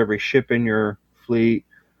pilot of every ship in your fleet,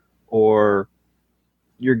 or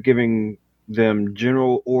you're giving them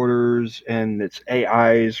general orders and it's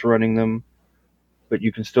AIs running them, but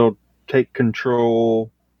you can still take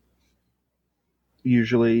control.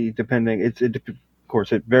 Usually, depending, of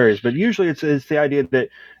course it varies, but usually it's the idea that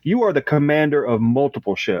you are the commander of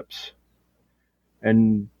multiple ships,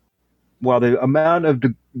 and while the amount of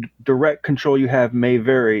direct control you have may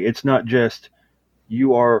vary, it's not just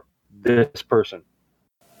you are this person.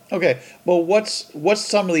 Okay, well, what's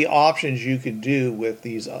some of the options you can do with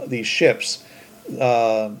these ships?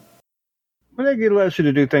 Well, it allows you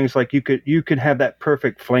to do things like you could have that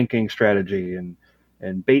perfect flanking strategy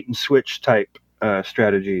and bait and switch type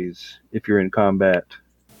strategies if you're in combat.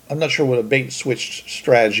 I'm not sure what a bait and switch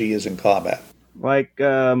strategy is in combat. Like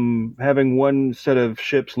having one set of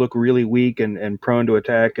ships look really weak and prone to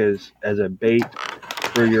attack as a bait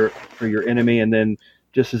for your enemy, and then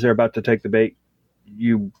just as they're about to take the bait,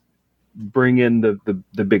 you bring in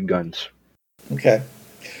the big guns. Okay.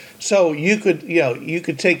 So you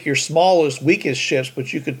could take your smallest, weakest ships,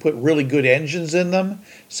 but you could put really good engines in them,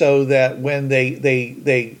 so that when they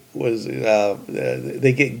gain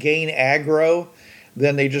aggro,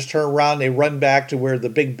 then they just turn around, they run back to where the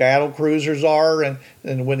big battle cruisers are, and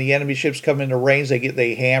when the enemy ships come into range, they get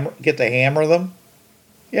to hammer them.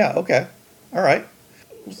 Yeah. Okay. All right.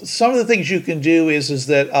 Some of the things you can do is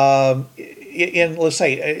that let's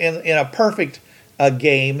say in a perfect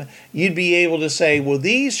game, you'd be able to say, well,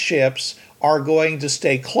 these ships are going to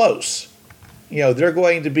stay close. They're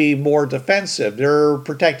going to be more defensive. They're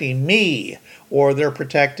protecting me, or they're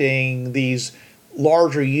protecting these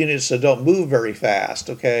larger units that don't move very fast,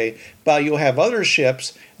 okay? But you'll have other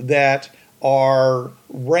ships that are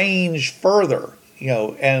range further,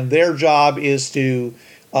 and their job is to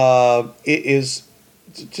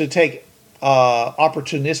take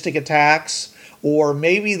opportunistic attacks, or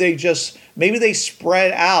maybe they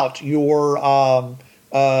spread out your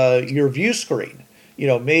view screen.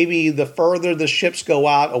 Maybe the further the ships go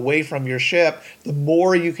out away from your ship, the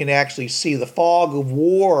more you can actually see. The fog of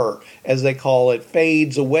war, as they call it,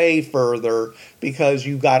 fades away further because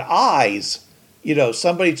you've got eyes,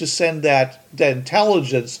 somebody to send that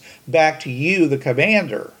intelligence back to you, the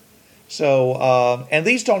commander. So, and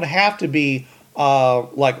these don't have to be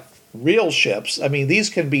like real ships. I mean, these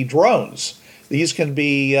can be drones. These can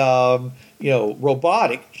be,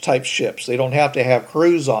 robotic type ships. They don't have to have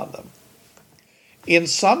crews on them. In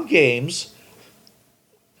some games,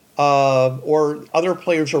 or other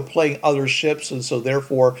players are playing other ships, and so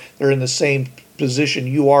therefore they're in the same position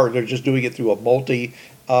you are. They're just doing it through a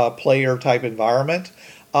multi-player type environment.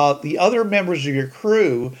 The other members of your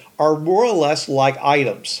crew are more or less like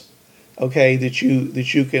items, okay, that you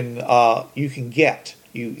can get.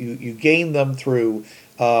 You gain them through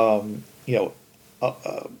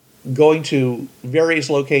going to various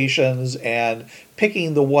locations and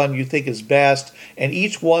picking the one you think is best, and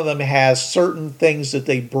each one of them has certain things that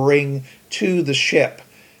they bring to the ship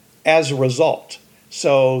as a result.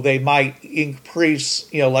 So they might increase,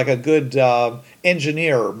 like a good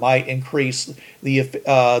engineer might increase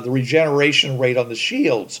the regeneration rate on the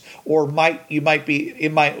shields, or it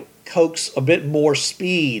might coax a bit more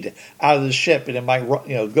speed out of the ship, and it might go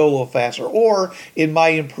a little faster, or it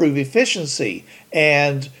might improve efficiency,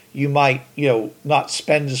 and you might not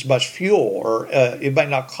spend as much fuel, or it might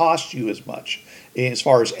not cost you as much as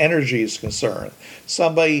far as energy is concerned.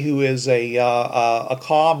 Somebody who is a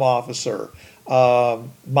comm officer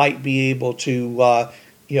might be able to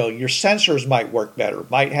your sensors might work better,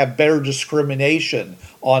 might have better discrimination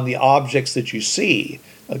on the objects that you see.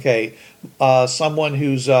 Okay, someone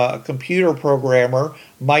who's a computer programmer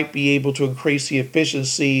might be able to increase the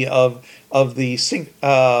efficiency of the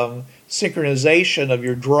synchronization of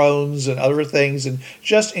your drones and other things, and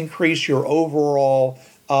just increase your overall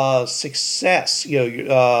success,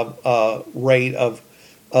 rate of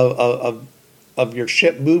your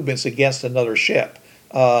ship movements against another ship,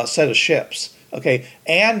 set of ships. Okay,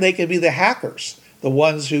 and they can be the hackers, the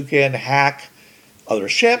ones who can hack other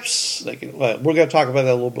ships. They can. We're going to talk about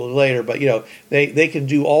that a little bit later, but they can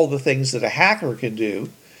do all the things that a hacker can do,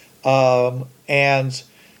 and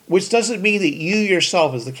which doesn't mean that you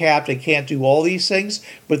yourself as the captain can't do all these things,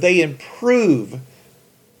 but they improve.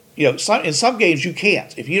 In some games you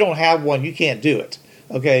can't. If you don't have one, you can't do it.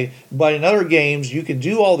 Okay, but in other games you can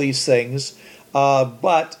do all these things,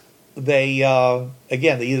 but they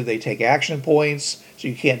either they take action points, so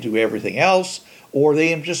you can't do everything else, or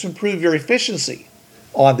they just improve your efficiency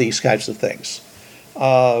on these kinds of things.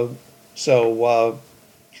 So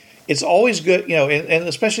it's always good, and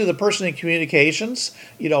especially the person in communications,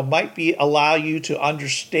 might allow you to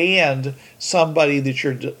understand somebody that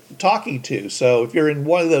you're talking to. So if you're in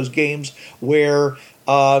one of those games where,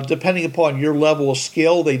 depending upon your level of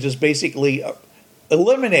skill, they just basically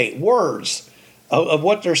eliminate words of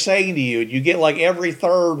what they're saying to you, and you get like every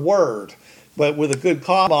third word. But with a good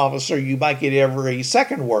comm officer, you might get every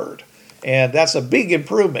second word. And that's a big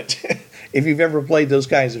improvement if you've ever played those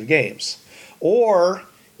kinds of games. Or,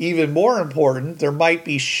 even more important, there might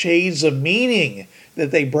be shades of meaning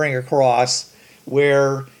that they bring across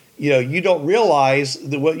where, you don't realize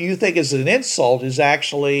that what you think is an insult is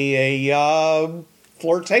actually a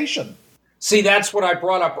flirtation. See, that's what I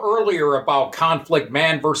brought up earlier about conflict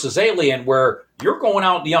man versus alien, where you're going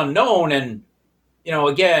out in the unknown and,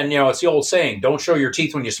 again, it's the old saying, don't show your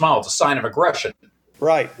teeth when you smile. It's a sign of aggression.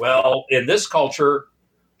 Right. Well, in this culture,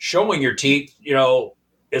 showing your teeth,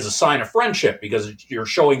 is a sign of friendship, because you're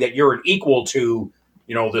showing that you're an equal to,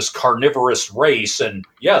 this carnivorous race. And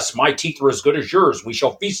yes, my teeth are as good as yours. We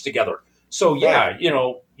shall feast together. So yeah, right.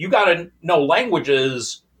 You got to know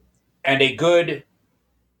languages, and a good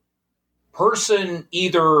person,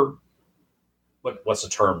 either, what's the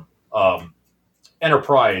term?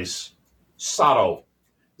 Enterprise, SATO,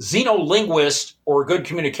 xenolinguist, or a good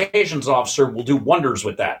communications officer will do wonders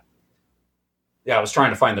with that. Yeah, I was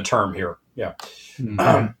trying to find the term here. Yeah.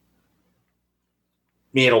 Mm-hmm.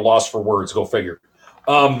 Me at a loss for words, go figure.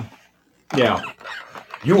 Yeah.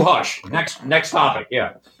 You hush. Next topic,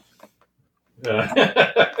 yeah.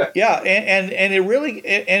 Yeah, and it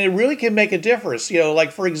really can make a difference.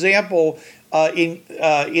 Like for example,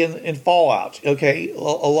 in Fallout, okay, a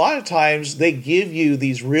lot of times they give you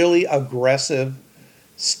these really aggressive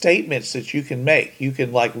statements that you can make. You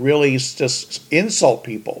can like really just insult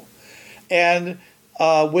people. And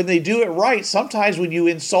when they do it right, sometimes when you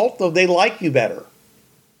insult them, they like you better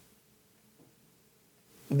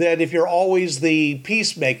than if you're always the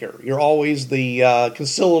peacemaker. You're always the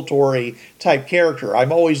conciliatory type character.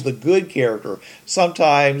 I'm always the good character.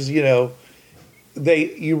 Sometimes, you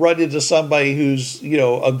run into somebody who's,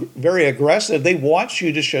 very aggressive. They want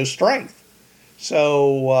you to show strength.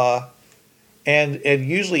 So, and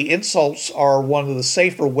usually insults are one of the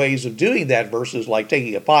safer ways of doing that versus like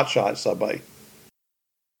taking a pot shot at somebody.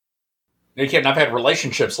 You kidding? I've had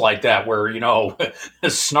relationships like that where,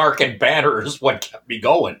 snark and banter is what kept me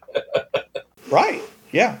going. Right.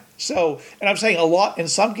 Yeah. So, and I'm saying a lot, and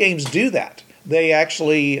some games do that. They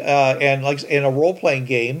actually, and like in a role-playing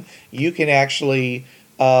game, you can actually,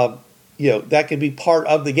 that can be part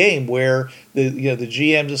of the game where the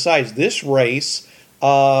GM decides this race,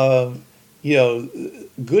 good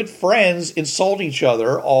friends insult each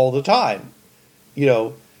other all the time.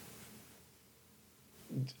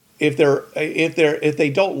 If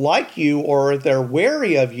they don't like you or if they're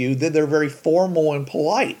wary of you, then they're very formal and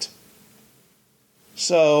polite.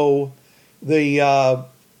 So the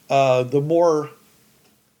more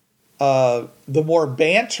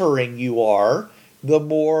bantering you are, the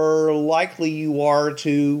more likely you are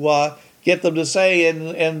to get them to say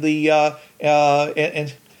the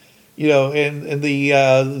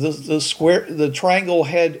triangle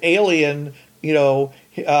head alien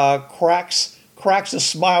cracks a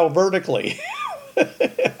smile vertically or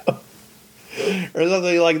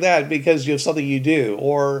something like that because you have something you do,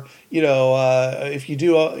 or if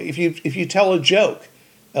you tell a joke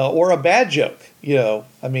or a bad joke, I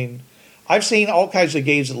mean, I've seen all kinds of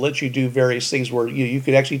games that let you do various things where you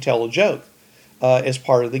could actually tell a joke as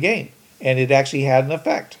part of the game, and it actually had an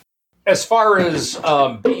effect. As far as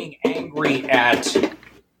being angry at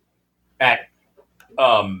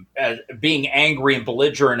being angry and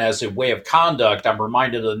belligerent as a way of conduct, I'm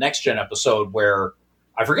reminded of the Next Gen episode where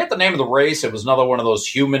I forget the name of the race. It was another one of those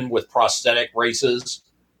human with prosthetic races,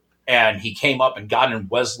 and he came up and got in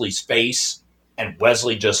Wesley's face, and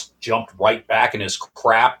Wesley just jumped right back in his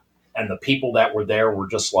crap, and the people that were there were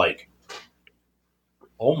just like,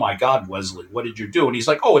 "Oh my God, Wesley, what did you do?" And he's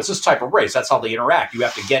like, "Oh, it's this type of race. That's how they interact. You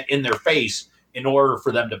have to get in their face in order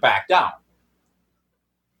for them to back down."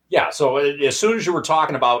 Yeah, so as soon as you were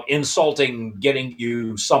talking about insulting getting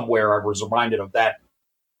you somewhere, I was reminded of that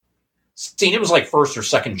scene. It was like first or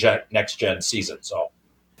second Next Gen season. So,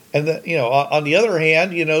 and on the other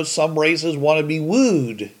hand, some races want to be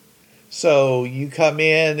wooed. So you come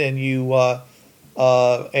in and you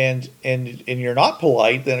and you're not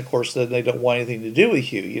polite, then of course then they don't want anything to do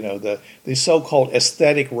with you. The so-called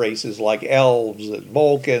aesthetic races like elves and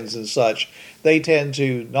Vulcans and such, they tend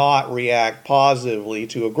to not react positively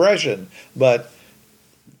to aggression, but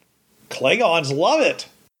Klingons love it.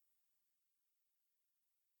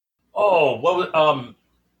 Oh,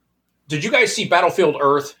 did you guys see Battlefield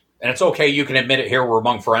Earth? And it's okay, you can admit it here, we're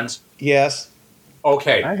among friends. Yes.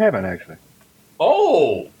 Okay. I haven't actually.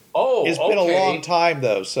 Oh, it's been a long time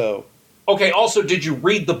though, so. Okay, also, did you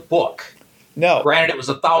read the book? No. Granted, it was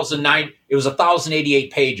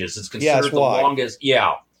 1,088 pages. It's considered the longest.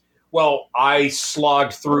 Yeah. Well, I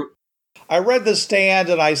slogged through. I read The Stand,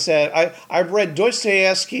 and I said, I've read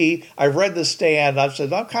Dostoevsky, I've read The Stand, I've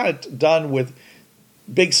said, I'm kind of done with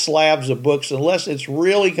big slabs of books unless it's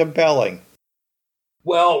really compelling.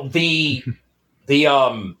 Well,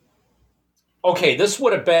 okay, this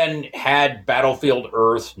would have been had Battlefield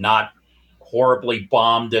Earth not horribly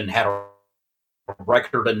bombed and had a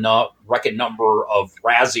record number of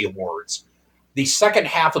Razzie Awards. The second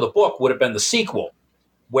half of the book would have been the sequel,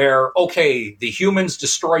 where, okay, the humans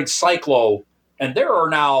destroyed Cyclo, and there are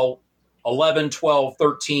now 11, 12,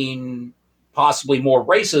 13, possibly more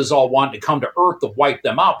races all wanting to come to Earth to wipe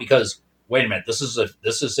them out because, wait a minute, this is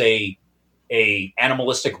a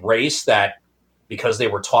animalistic race that, because they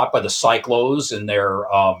were taught by the Cyclos and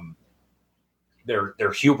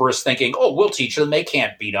their hubris thinking, oh, we'll teach them, they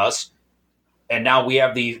can't beat us. And now we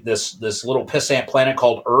have this little pissant planet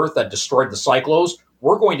called Earth that destroyed the Cyclos.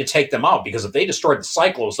 We're going to take them out because if they destroyed the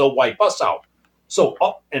Cyclos, they'll wipe us out. So,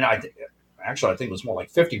 I think it was more like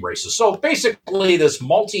 50 races. So basically, this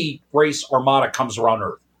multi-race armada comes around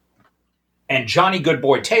Earth. And Johnny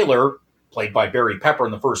Goodboy Taylor, played by Barry Pepper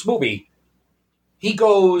in the first movie, he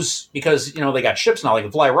goes, because, they got ships now, they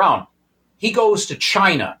can fly around. He goes to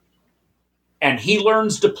China, and he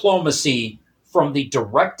learns diplomacy from the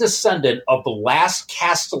direct descendant of the last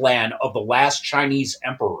Castellan of the last Chinese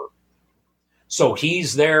emperor. So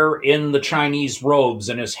he's there in the Chinese robes,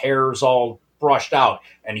 and his hair's all brushed out,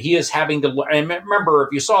 and he is having to. And remember,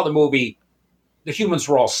 if you saw the movie, the humans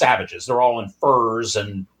were all savages. They're all in furs,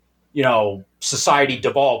 and society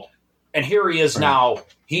devolved. And here he is now.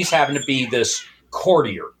 He's having to be this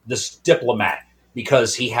courtier, this diplomat,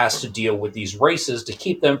 because he has to deal with these races to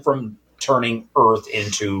keep them from turning Earth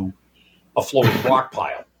into a floating rock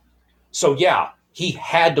pile. So yeah, he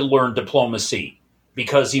had to learn diplomacy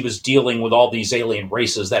because he was dealing with all these alien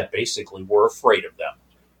races that basically were afraid of them.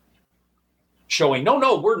 Showing,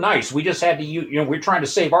 no, we're nice. We just had to, we're trying to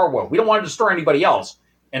save our world. We don't want to destroy anybody else.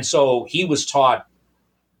 And so he was taught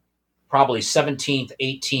probably 17th,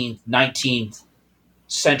 18th, 19th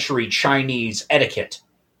century Chinese etiquette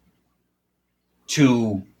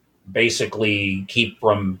to basically keep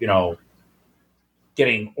from,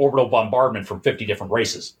 getting orbital bombardment from 50 different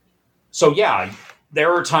races. So yeah,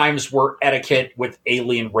 there are times where etiquette with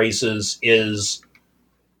alien races is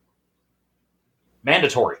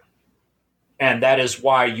mandatory. And that is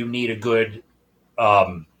why you need a good,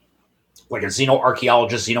 like a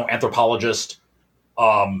xenoarchaeologist, xenoanthropologist,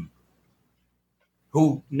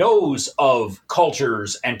 who knows of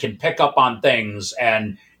cultures and can pick up on things.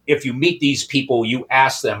 And if you meet these people, you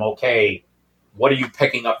ask them, okay, what are you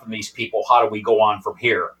picking up from these people? How do we go on from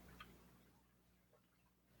here?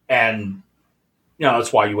 And,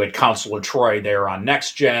 that's why you had Counselor Troy there on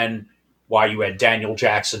Next Gen, why you had Daniel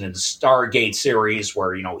Jackson in the Stargate series,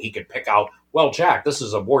 where, he could pick out, well, Jack, this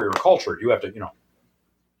is a warrior culture. You have to,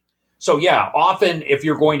 So yeah, often if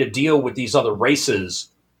you're going to deal with these other races,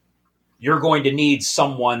 you're going to need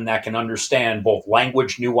someone that can understand both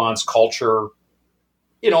language, nuance, culture,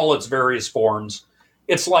 in all its various forms.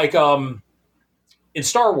 It's like in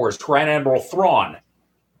Star Wars, Grand Admiral Thrawn.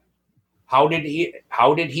 How did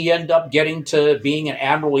he end up getting to being an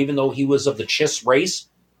admiral, even though he was of the Chiss race?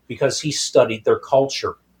 Because he studied their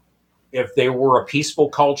culture. If they were a peaceful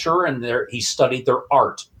culture, and he studied their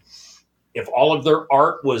art. If all of their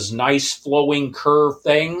art was nice, flowing, curved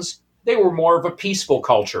things, they were more of a peaceful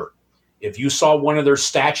culture. If you saw one of their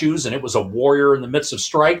statues and it was a warrior in the midst of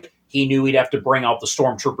strife, he knew he'd have to bring out the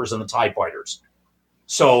stormtroopers and the TIE fighters.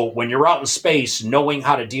 So when you're out in space, knowing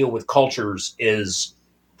how to deal with cultures is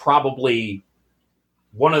probably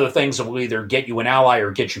one of the things that will either get you an ally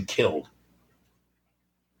or get you killed.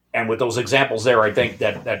 And with those examples there, I think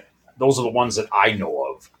that those are the ones that I know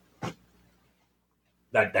of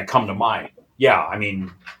that come to mind. Yeah, I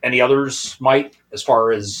mean, any others might, as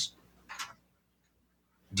far as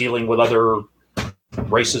dealing with other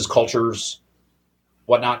races, cultures,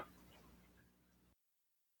 whatnot?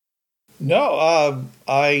 No,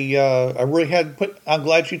 I really hadn't I'm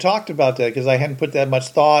glad you talked about that, because I hadn't put that much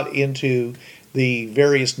thought into the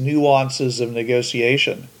various nuances of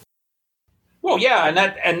negotiation. Well,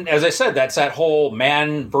 yeah, and as I said, that's that whole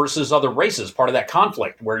man versus other races, part of that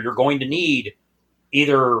conflict, where you're going to need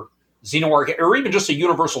either Xenoarch or even just a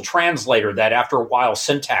universal translator that after a while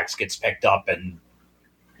syntax gets picked up and,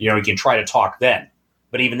 you can try to talk then.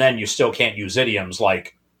 But even then, you still can't use idioms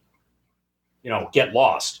like, get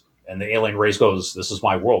lost. And the alien race goes, this is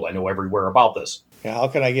my world. I know everywhere about this. Yeah, how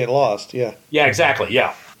can I get lost? Yeah. Yeah, exactly.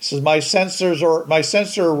 Yeah. Says my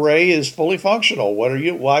sensor array is fully functional.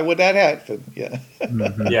 Why would that happen? Yeah.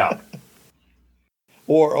 Mm-hmm. Yeah.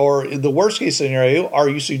 Or in the worst case scenario, are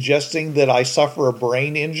you suggesting that I suffer a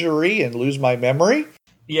brain injury and lose my memory?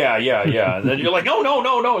 Yeah. Then you're like,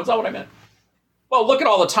 no, it's not what I meant. Well, look at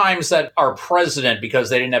all the times that our president, because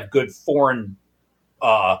they didn't have good foreign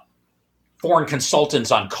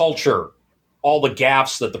consultants on culture, all the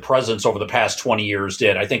gaffes that the presidents over the past 20 years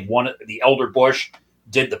did. I think the elder Bush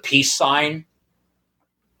did the peace sign,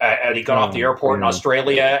 and he got off the airport in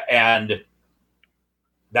Australia, and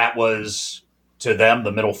that was, to them,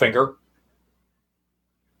 the middle finger.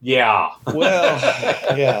 Yeah.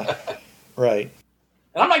 Well, yeah, right.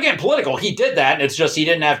 And I'm not getting political. He did that, and it's just he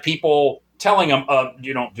didn't have people telling him,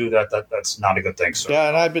 you don't do that. That's not a good thing, sir. Yeah,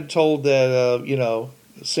 and I've been told that,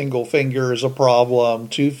 single finger is a problem.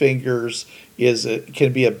 Two fingers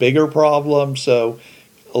can be a bigger problem. So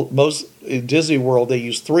most in Disney World, they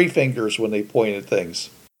use three fingers when they point at things.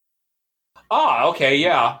 Ah, okay,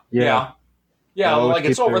 yeah. Like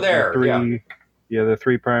it's over there. The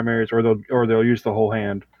three primaries, or they'll use the whole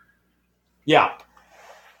hand. Yeah.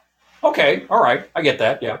 Okay, all right, I get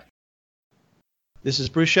that. Yeah. This is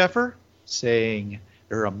Bruce Sheffer saying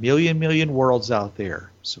there are a million worlds out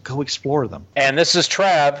there, so go explore them. And this is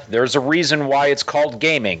Trav. There's a reason why it's called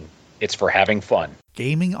gaming. It's for having fun.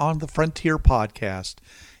 Gaming on the Frontier podcast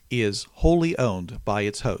is wholly owned by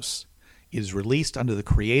its hosts. It is released under the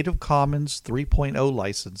Creative Commons 3.0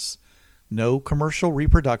 license, no commercial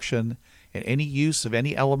reproduction, and any use of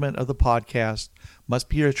any element of the podcast must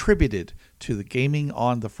be attributed to the Gaming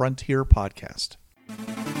on the Frontier podcast.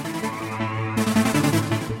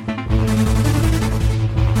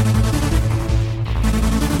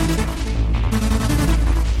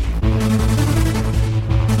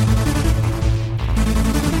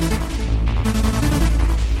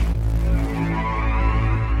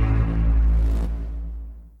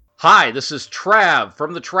 Hi, this is Trav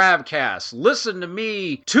from the Travcast. Listen to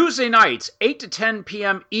me Tuesday nights, 8 to 10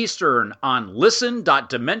 p.m. Eastern on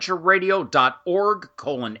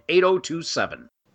listen.dementiaradio.org:8027.